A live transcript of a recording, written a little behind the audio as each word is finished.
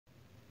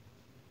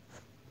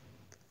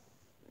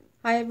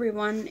Hi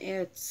everyone,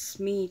 it's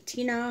me,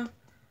 Tina.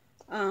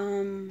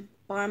 By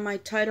my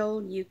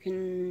title, you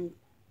can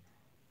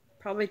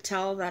probably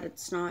tell that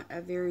it's not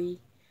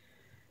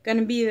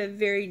gonna be a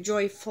very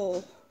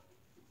joyful,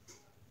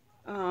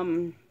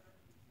 um,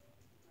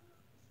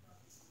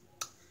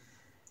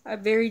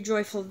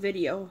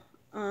 video.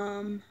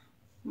 Um,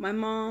 my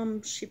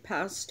mom, she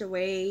passed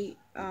away,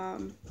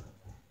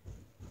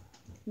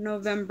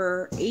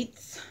 November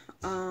 8th,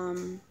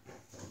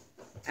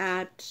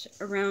 at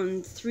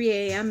around 3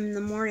 a.m. in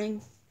the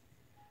morning.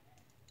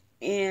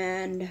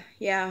 And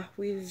yeah,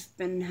 we've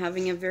been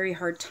having a very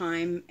hard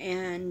time.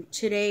 And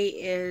today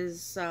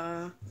is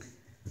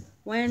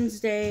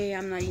Wednesday.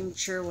 I'm not even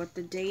sure what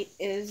the date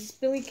is.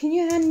 Billy, can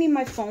you hand me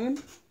my phone?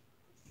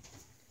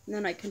 And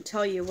then I can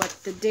tell you what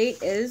the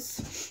date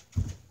is.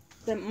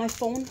 My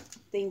phone.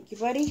 Thank you,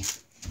 buddy.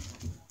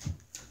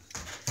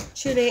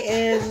 Today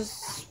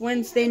is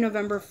Wednesday,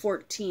 November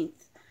 14th.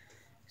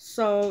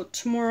 So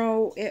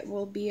tomorrow it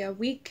will be a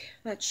week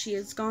that she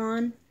is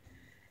gone.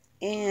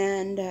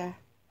 And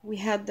we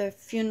had the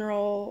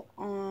funeral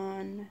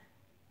on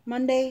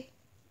Monday.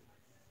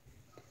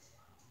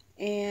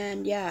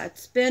 And yeah,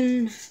 it's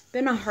been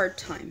a hard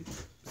time.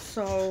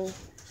 So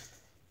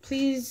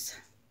please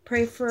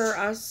pray for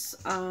us,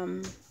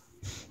 me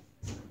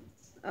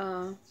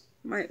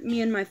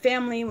and my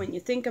family when you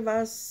think of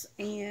us.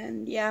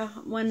 And yeah,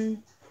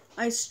 when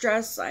I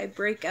stress, I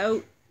break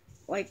out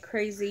like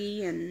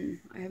crazy, and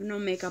I have no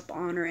makeup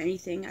on or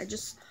anything. I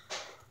just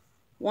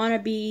want to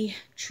be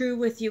true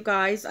with you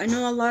guys. I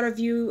know a lot of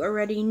you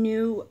already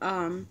knew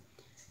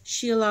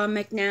Sheila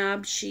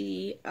McNabb.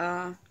 She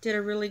did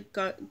a really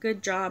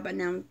good job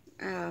announcing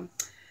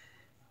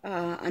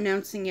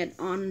it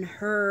on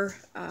her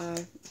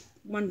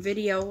one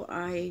video.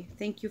 I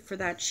thank you for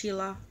that,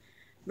 Sheila.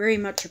 Very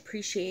much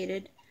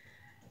appreciated.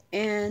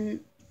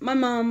 And my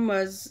mom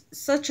was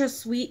such a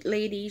sweet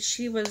lady.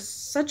 She was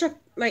such a,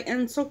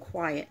 and so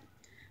quiet,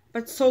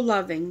 but so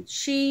loving.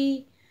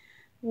 She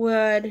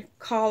would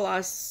call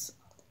us,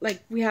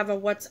 we have a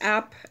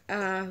WhatsApp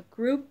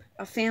group,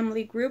 a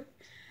family group,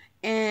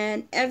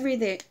 and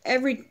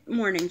every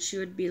morning she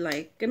would be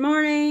like, "Good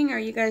morning, are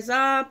you guys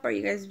up? Are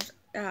you guys,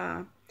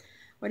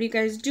 what are you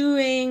guys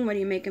doing? What are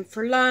you making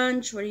for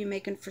lunch? What are you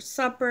making for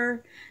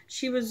supper?"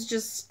 She was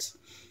just,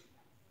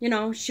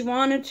 she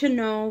wanted to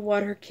know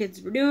what her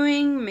kids were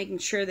doing, making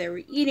sure they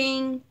were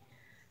eating,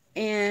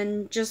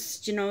 and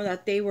just,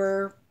 that they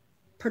were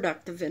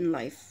productive in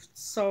life.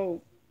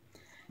 So,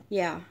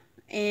 yeah.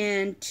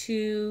 And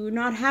to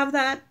not have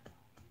that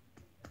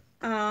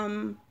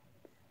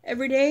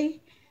every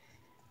day,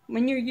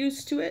 when you're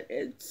used to it,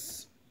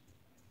 it's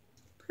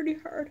pretty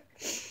hard.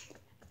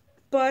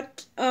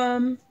 But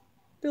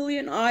Billy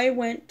and I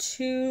went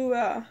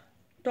to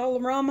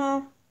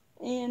Dollarama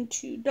and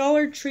to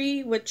Dollar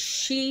Tree, which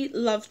she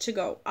loved to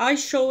go. I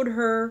showed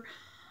her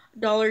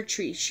Dollar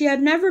Tree. She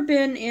had never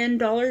been in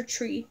Dollar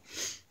Tree.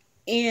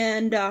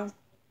 And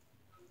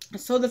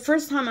so the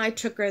first time I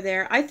took her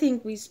there, I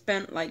think we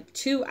spent like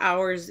 2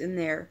 hours in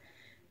there.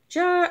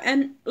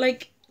 And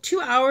like 2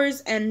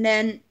 hours, and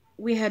then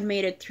we had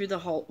made it through the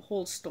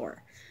whole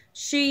store.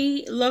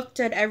 She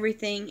looked at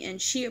everything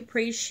and she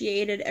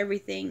appreciated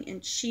everything,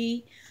 and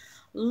she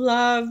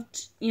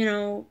loved,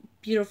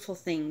 beautiful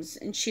things,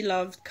 and she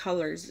loved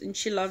colors, and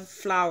she loved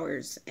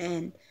flowers.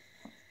 And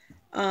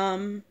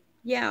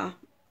yeah,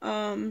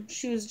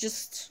 she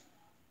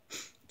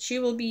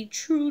will be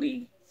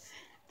truly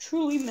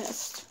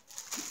missed.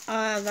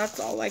 That's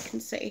all I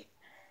can say.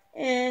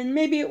 And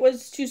maybe it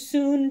was too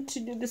soon to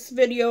do this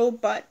video,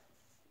 but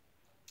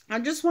I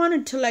just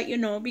wanted to let you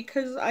know,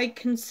 because I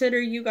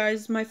consider you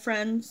guys my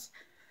friends.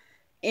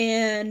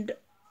 And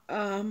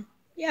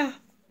yeah,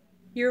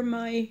 you're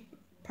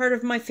part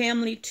of my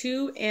family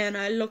too, and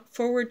I look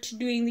forward to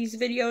doing these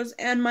videos.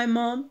 And my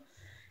mom,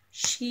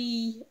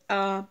 she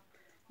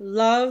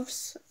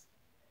loves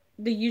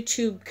the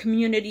YouTube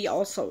community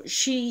also.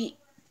 She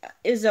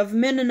is of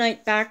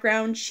Mennonite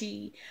background.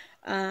 She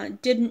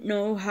didn't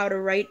know how to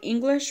write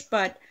English,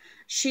 but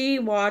she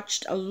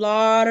watched a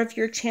lot of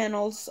your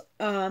channels,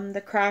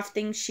 the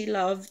crafting she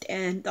loved,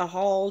 and the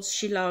hauls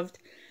she loved.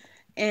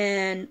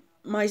 And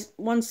my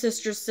one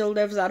sister still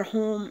lives at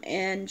home,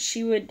 and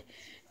she would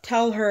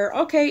tell her,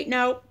 "Okay,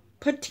 now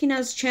put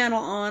Tina's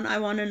channel on. I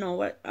want to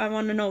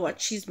know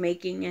what she's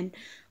making and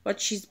what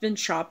she's been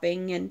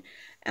shopping." And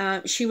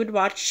she would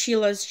watch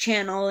Sheila's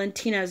channel and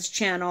Tina's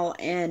channel,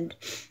 and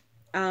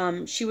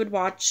she would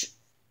watch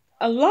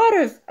a lot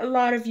of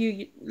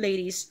you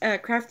ladies.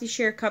 Crafty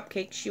Share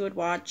Cupcake, she would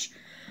watch.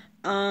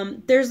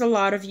 There's a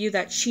lot of you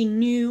that she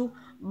knew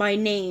by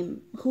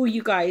name who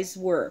you guys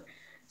were.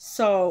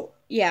 So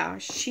yeah,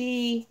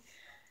 she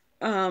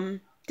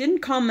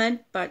didn't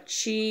comment, but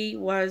she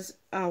was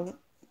a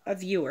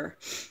viewer.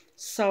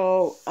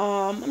 So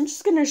I'm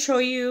just gonna show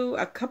you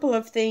a couple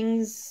of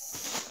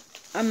things.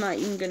 I'm not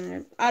even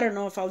gonna, I don't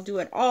know if I'll do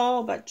it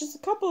all, but just a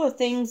couple of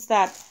things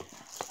that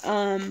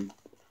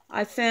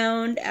I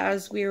found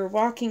as we were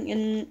walking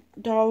in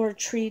Dollar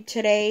Tree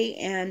today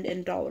and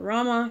in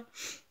Dollarama.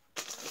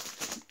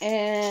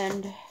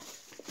 And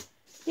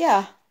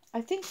yeah,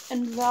 I think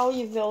in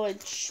Value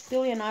Village,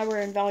 Billy and I were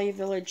in Value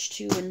Village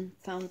too and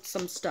found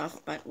some stuff,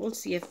 but we'll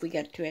see if we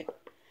get to it.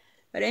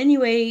 But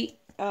anyway,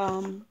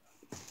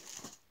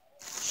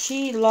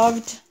 she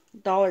loved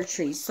Dollar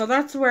Tree, so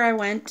that's where I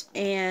went,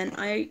 and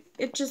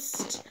it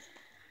just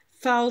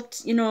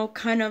felt, you know,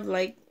 kind of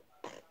like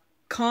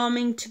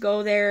calming to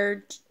go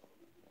there,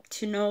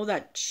 to know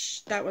that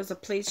that was a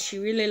place she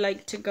really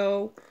liked to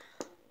go.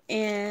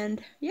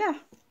 And yeah,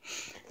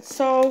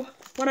 so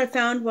what I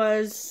found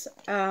was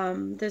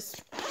this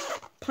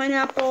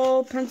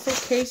pineapple pencil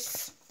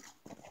case.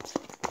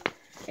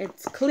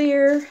 It's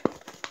clear,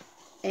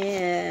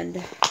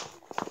 and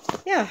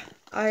yeah,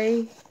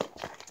 I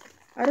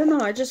don't know,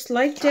 I just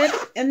liked it.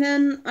 And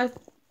then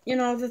you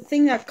know, the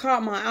thing that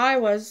caught my eye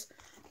was,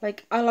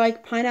 like, I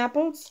like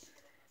pineapples,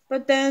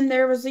 but then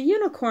there was a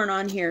unicorn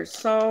on here,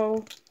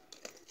 so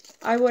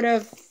I would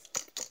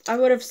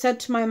have said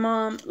to my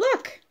mom,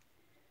 look,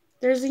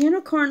 there's a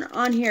unicorn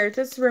on here.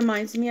 This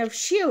reminds me of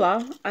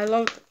Sheila.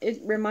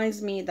 It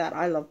reminds me that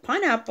I love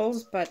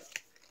pineapples, but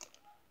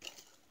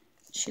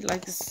she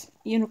likes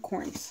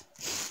unicorns.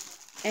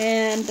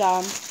 And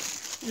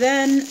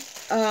then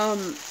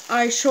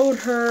I showed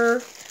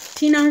her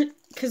Tina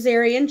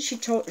Kazarian. She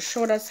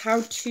showed us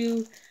how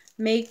to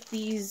make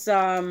these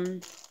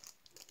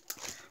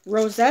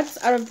rosettes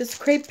out of this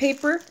crepe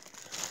paper.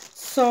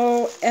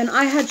 So, and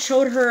I had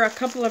showed her a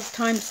couple of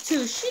times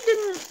too. She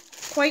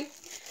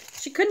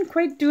couldn't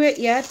quite do it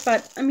yet,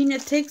 but I mean,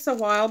 it takes a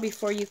while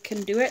before you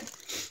can do it.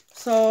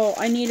 So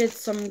I needed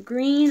some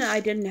green. I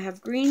didn't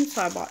have green,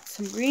 so I bought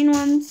some green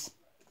ones.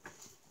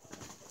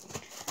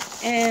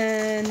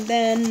 And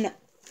then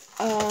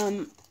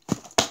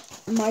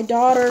my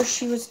daughter,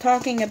 she was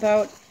talking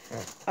about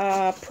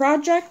a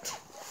project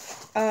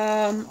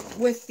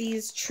with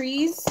these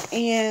trees,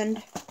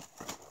 and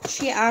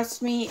she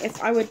asked me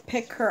if I would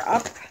pick her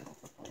up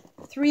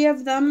 3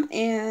 of them,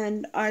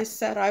 and I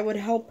said I would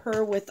help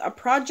her with a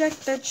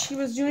project that she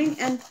was doing.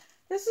 And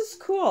this is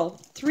cool.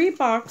 3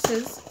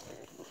 boxes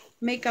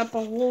make up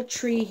a whole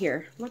tree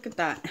here. Look at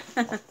that.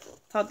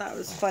 Thought that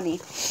was funny.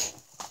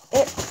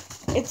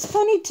 It's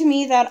funny to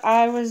me that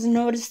I was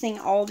noticing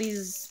all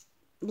these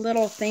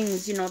little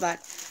things, you know,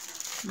 that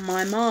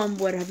my mom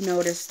would have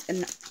noticed,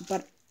 and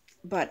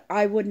but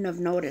I wouldn't have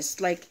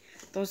noticed. Like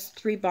those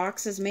 3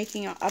 boxes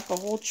making up a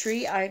whole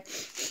tree. I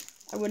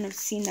wouldn't have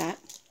seen that.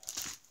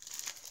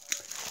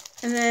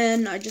 And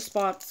then I just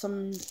bought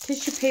some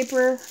tissue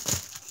paper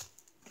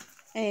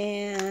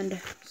and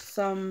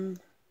some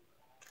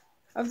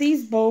of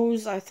these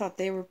bows. I thought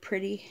they were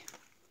pretty,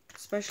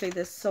 especially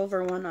this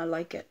silver one. I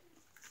like it.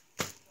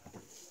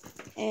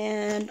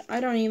 And I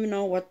don't even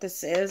know what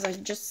this is. I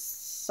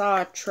just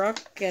saw a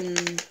truck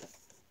and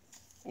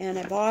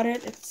I bought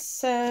it. It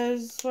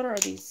says, what are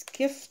these?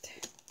 Gift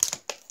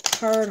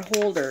card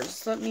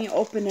holders. Let me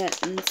open it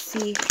and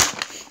see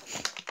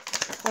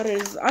what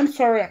it is. I'm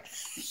sorry, I'm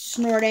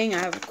snorting. I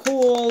have a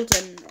cold,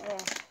 and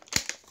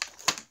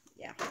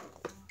yeah,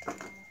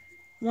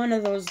 one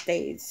of those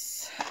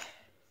days.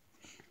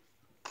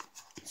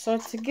 So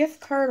it's a gift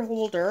card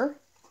holder.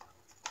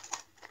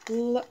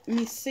 Let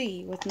me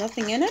see, with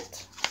nothing in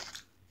it.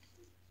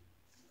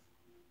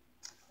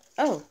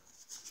 Oh,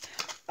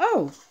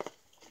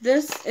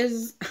 this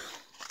is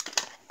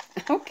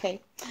okay.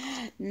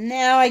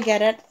 Now I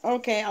get it.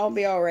 Okay, I'll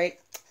be all right.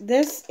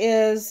 This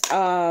is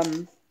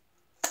the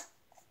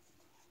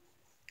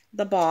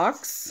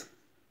box,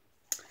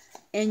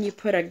 and you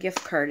put a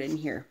gift card in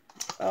here.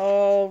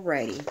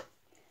 Alrighty.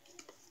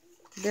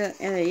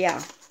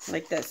 Yeah,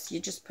 like this. You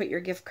just put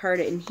your gift card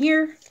in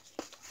here,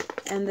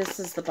 and this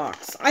is the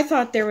box. I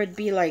thought there would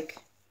be like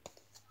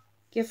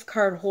gift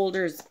card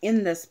holders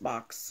in this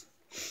box.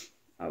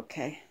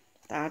 Okay,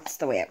 that's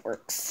the way it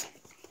works.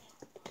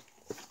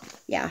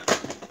 Yeah,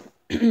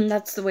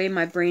 that's the way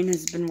my brain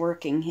has been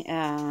working.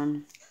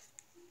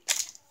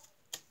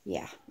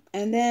 Yeah,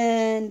 and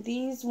then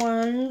these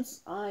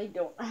ones, I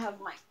don't have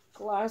my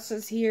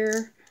glasses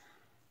here.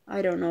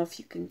 I don't know if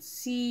you can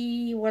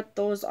see what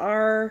those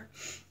are.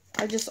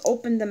 I just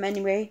opened them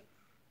anyway,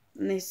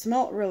 and they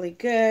smell really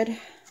good.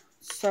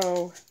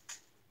 So,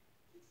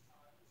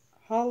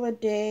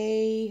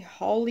 Holiday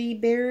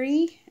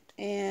Hollyberry,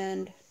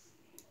 and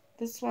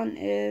this one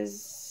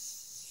is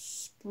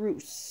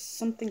spruce,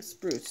 something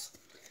spruce.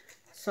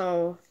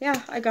 So,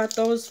 yeah, I got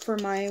those for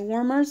my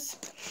warmers.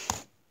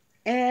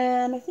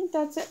 And I think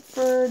that's it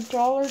for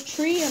Dollar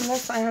Tree,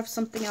 unless I have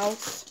something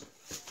else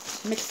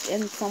mixed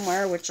in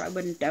somewhere, which I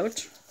wouldn't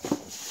doubt.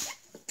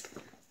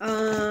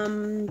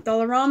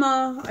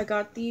 Dollarama, I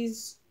got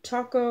these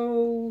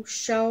taco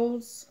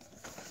shells,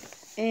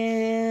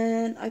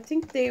 and I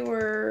think they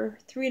were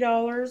 $3,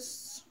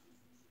 $2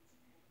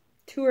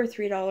 or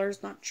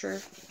 $3, not sure.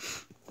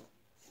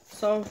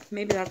 So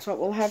maybe that's what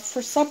we'll have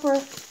for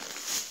supper.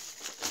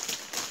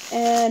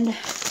 And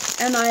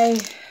I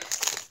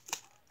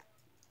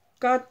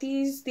got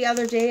these the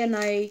other day, and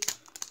I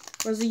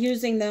was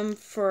using them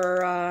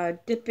for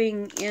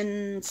dipping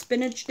in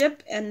spinach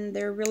dip, and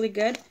they're really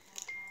good.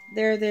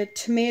 They're the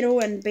tomato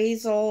and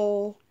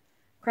basil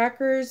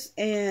crackers,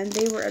 and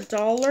they were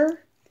 $1.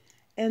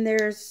 And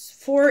there's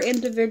 4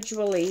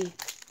 individually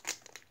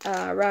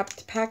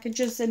wrapped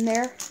packages in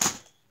there.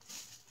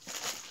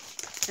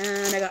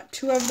 And I got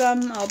 2 of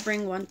them. I'll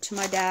bring one to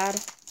my dad,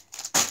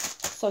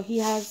 so he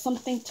has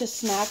something to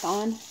snack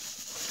on.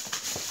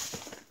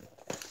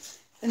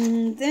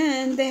 And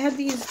then they had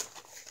these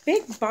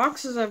big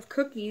boxes of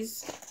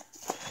cookies.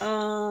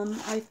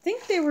 I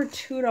think they were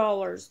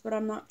 $2, but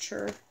I'm not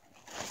sure.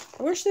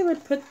 I wish they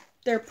would put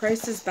their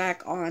prices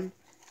back on.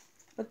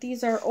 But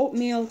these are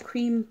oatmeal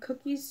cream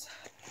cookies.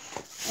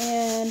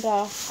 And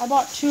I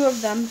bought 2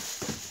 of them.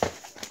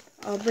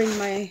 I'll bring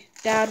my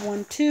dad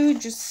one too,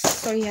 just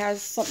so he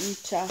has something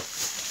to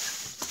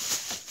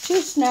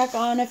snack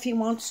on if he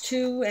wants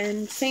to.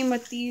 And same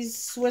with these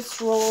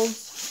Swiss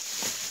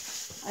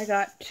rolls. I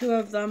got 2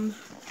 of them.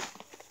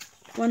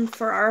 One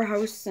for our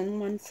house and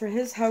one for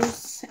his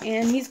house.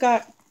 And he's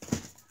got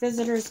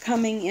visitors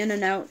coming in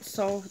and out,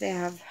 so they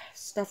have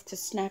stuff to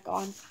snack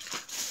on.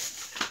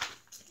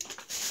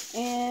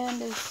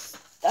 And is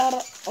that,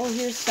 oh,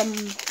 here's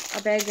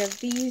a bag of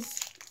these.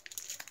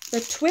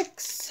 The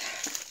Twix,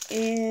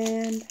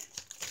 and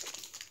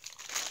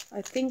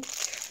I think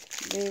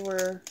they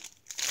were,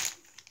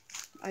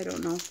 I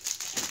don't know.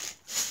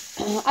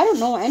 I don't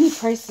know any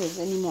prices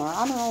anymore.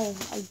 I don't know.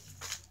 I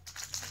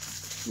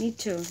need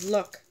to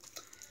look.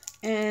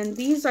 And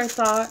these I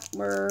thought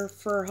were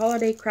for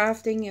holiday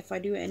crafting if I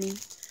do any.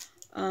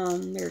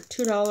 They're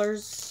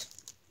 $2.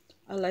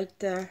 I like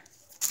the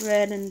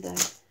red and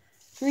the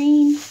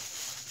green.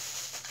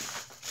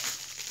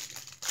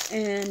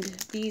 And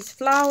these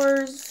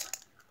flowers,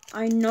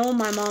 I know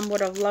my mom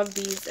would have loved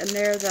these, and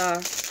they're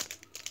the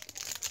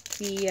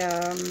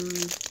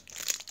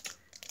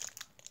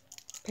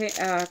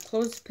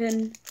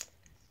clothespin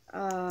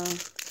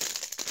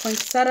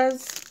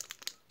poinsettias,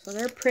 so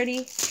they're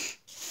pretty.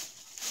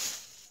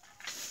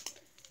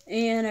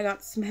 And I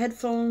got some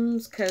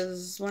headphones,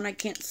 because when I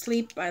can't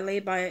sleep, I lay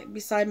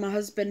beside my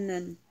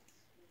husband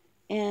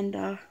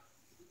and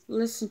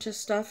listen to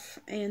stuff.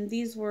 And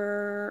these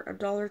were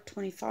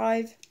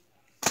 $1.25.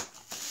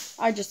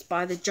 I just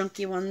buy the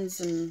junky ones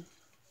and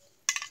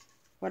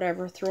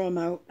whatever, throw them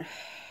out.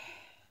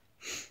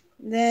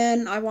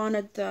 Then I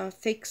wanted the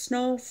fake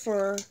snow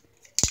for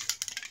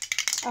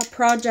a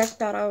project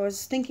that I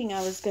was thinking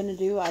I was going to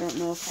do. I don't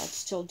know if I'll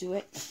still do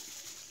it.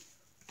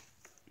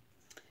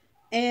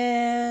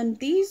 And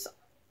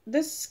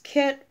this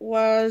kit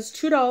was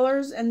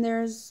 $2, and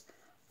there's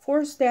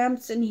 4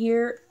 stamps in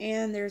here,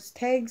 and there's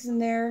tags in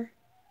there,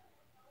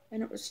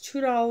 and it was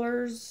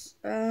 $2.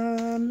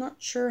 I'm not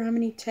sure how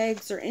many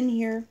tags are in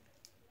here,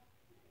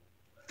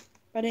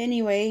 but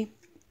anyway,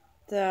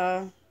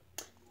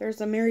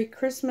 there's a Merry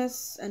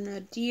Christmas and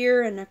a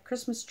deer and a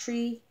Christmas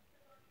tree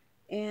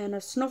and a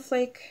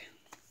snowflake.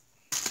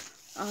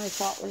 I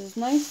thought was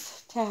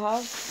nice to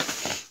have.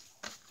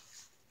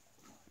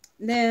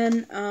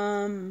 Then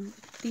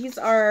these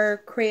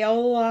are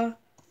Crayola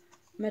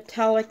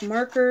metallic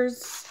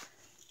markers,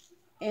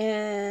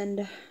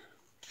 and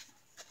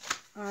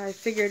I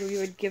figured we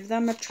would give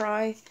them a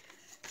try.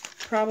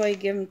 Probably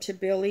give them to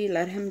Billy,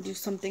 let him do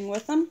something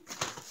with them.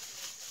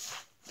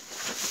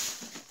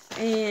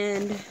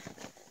 And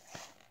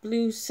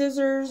blue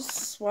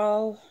scissors,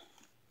 well,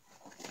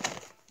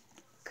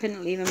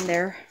 couldn't leave them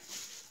there.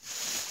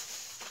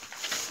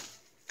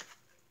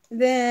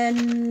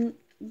 Then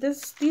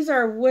these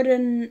are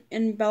wooden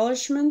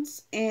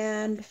embellishments,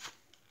 and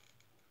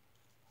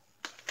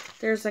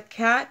there's a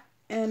cat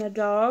and a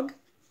dog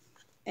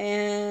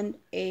and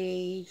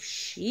a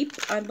sheep,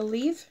 I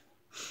believe.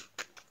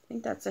 I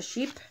think that's a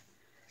sheep.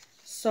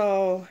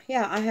 So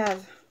yeah, I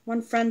have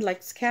one friend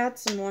likes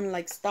cats and one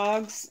likes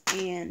dogs,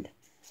 and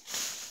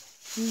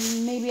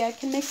maybe I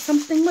can make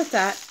something with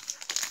that.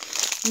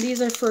 And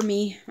these are for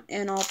me,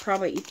 and I'll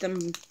probably eat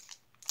them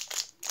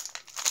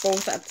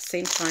both at the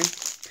same time.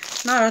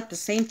 Not at the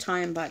same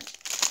time, but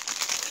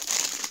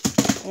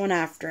one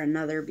after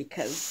another,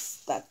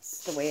 because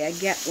that's the way I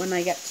get when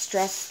I get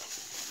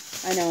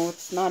stressed. I know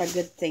it's not a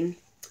good thing.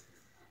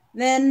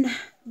 Then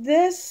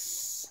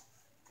this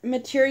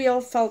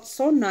material felt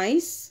so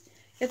nice.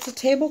 It's a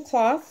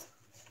tablecloth.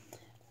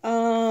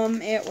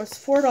 It was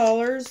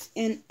 $4,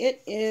 and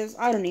it is,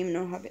 I don't even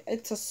know how big,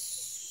 it's a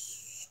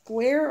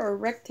square or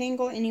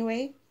rectangle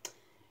anyway.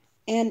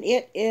 And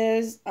it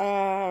is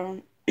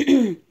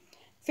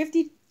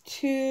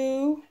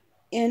 52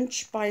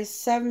 inch by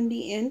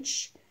 70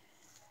 inch,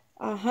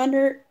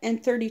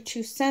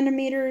 132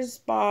 centimeters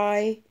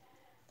by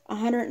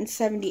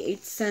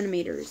 178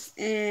 centimeters.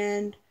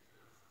 And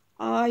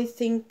I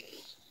think,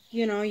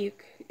 you know,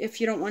 if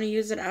you don't want to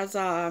use it as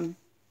a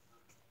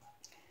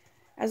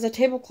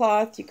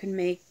tablecloth, you can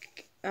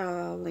make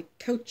like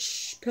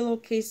couch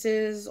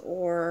pillowcases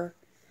or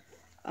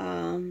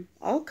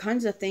all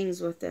kinds of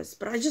things with this.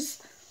 But I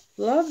just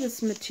love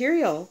this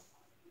material,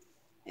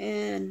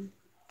 and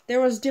there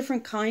was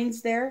different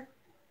kinds there,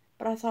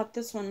 but I thought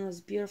this one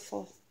was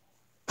beautiful.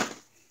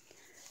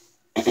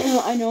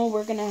 I know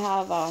we're gonna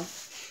have a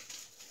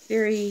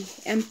very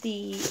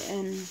empty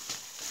and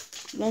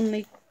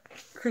lonely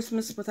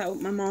Christmas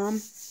without my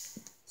mom.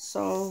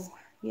 So,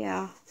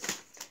 yeah,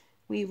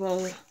 we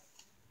will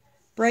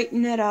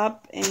brighten it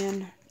up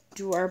and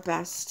do our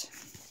best.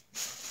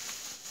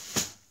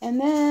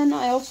 And then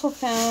I also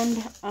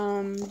found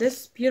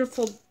this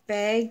beautiful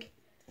bag.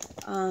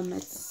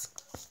 It's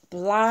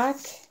black,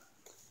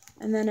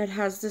 and then it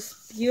has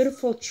this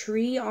beautiful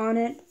tree on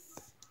it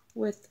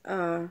with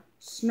a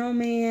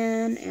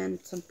snowman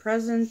and some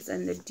presents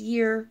and the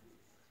deer.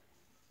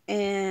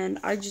 And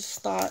I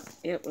just thought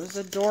it was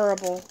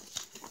adorable.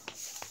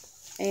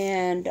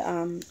 And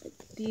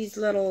these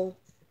little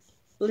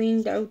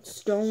blinged out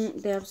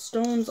they have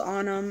stones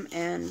on them,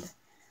 and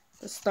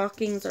the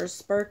stockings are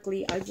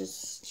sparkly. I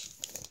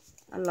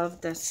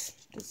love this.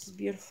 This is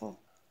beautiful.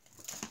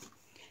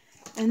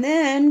 And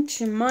then,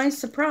 to my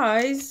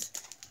surprise,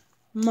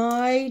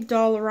 my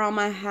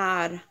Dollarama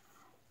had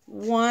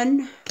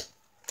one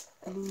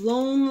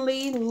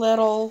lonely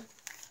little,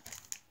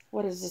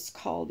 what is this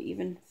called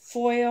even?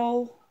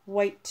 Foil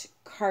white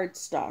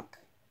cardstock.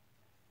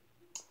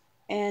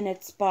 And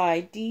it's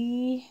by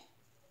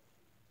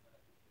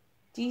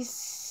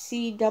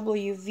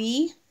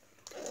DCWV.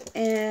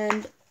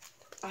 And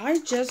I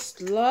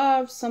just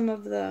love some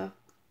of the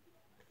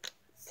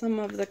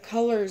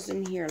colors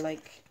in here.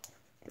 Like,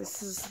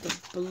 this is the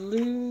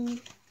blue.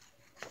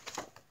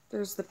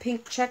 There's the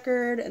pink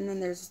checkered, and then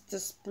there's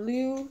this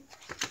blue.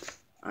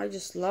 I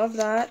just love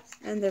that.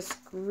 And this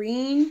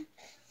green.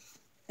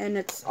 And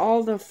it's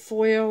all the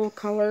foil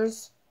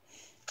colors.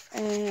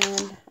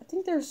 And I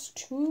think there's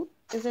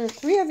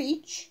three of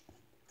each.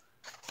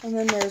 And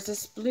then there's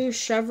this blue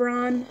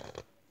chevron.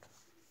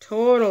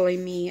 Totally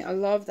me. I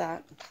love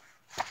that.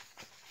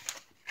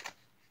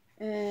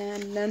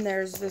 And then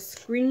there's this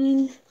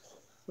green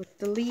with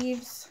the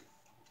leaves.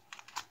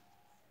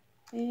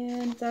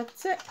 And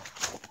that's it.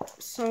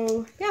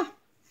 So, yeah.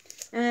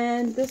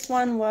 And this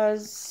one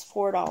was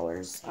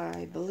 $4,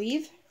 I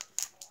believe.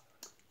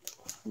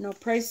 No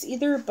price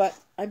either, but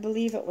I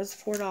believe it was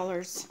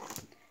 $4.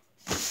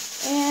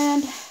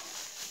 And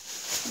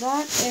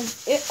that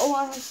is it. Oh,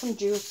 I have some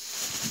juice.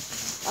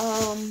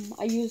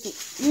 I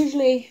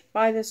usually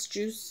buy this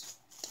juice,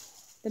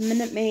 the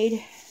Minute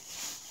Maid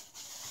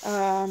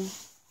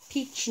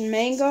peach and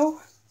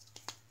mango.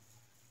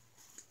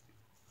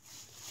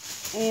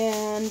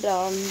 And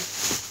I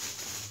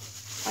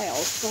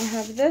also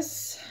have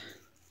this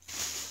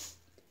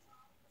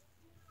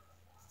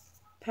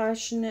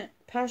passionate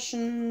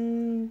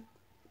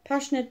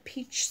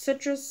peach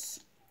citrus.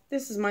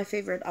 This is my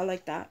favorite. I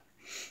like that.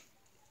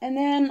 And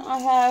then I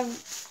have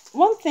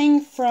one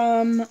thing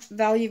from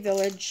Value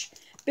Village.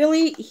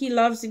 Billy, he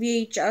loves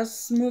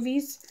VHS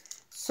movies,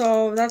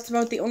 so that's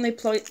about the only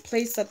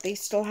place that they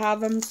still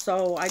have them.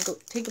 So I go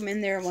take him in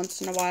there once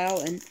in a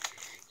while, and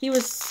he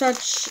was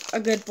such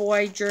a good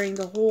boy during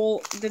the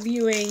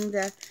viewing,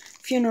 the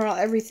funeral,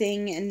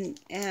 everything,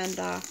 and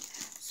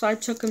so I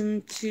took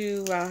him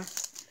to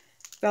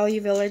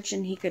Value Village,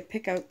 and he could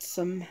pick out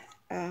some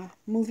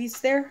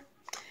movies there.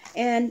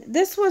 And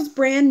this was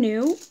brand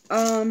new.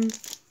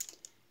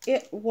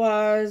 It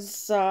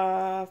was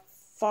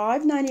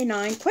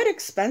 $5.99, quite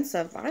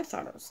expensive. I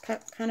thought it was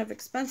kind of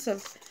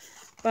expensive,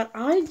 but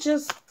I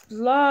just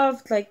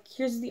loved, like,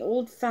 here's the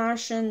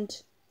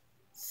old-fashioned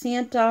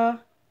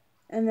Santa,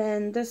 and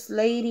then this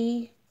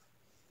lady,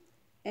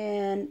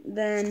 and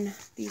then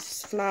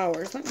these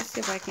flowers. Let me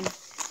see if I can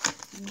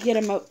get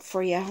them out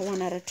for you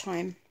one at a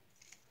time.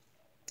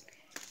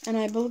 And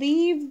I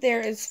believe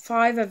there is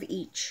 5 of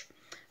each.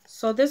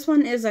 So this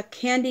one is a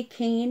candy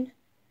cane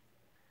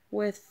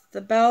with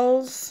the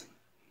bells.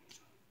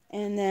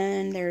 And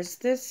then there's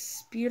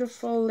this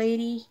beautiful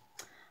lady.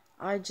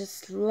 I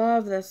just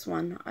love this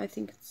one. I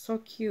think it's so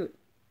cute.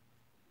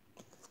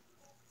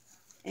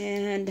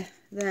 And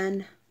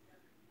then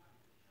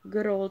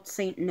good old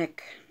Saint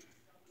Nick.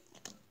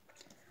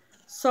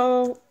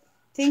 So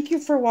thank you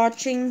for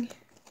watching.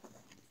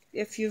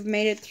 If you've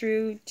made it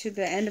through to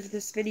the end of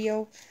this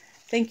video,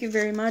 thank you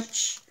very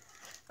much.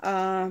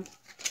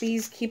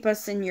 Please keep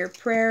us in your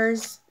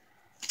prayers.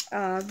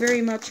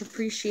 Very much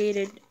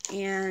appreciated.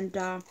 And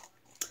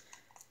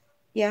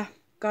yeah,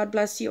 God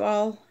bless you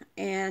all,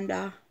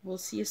 and we'll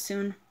see you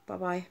soon.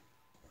 Bye-bye.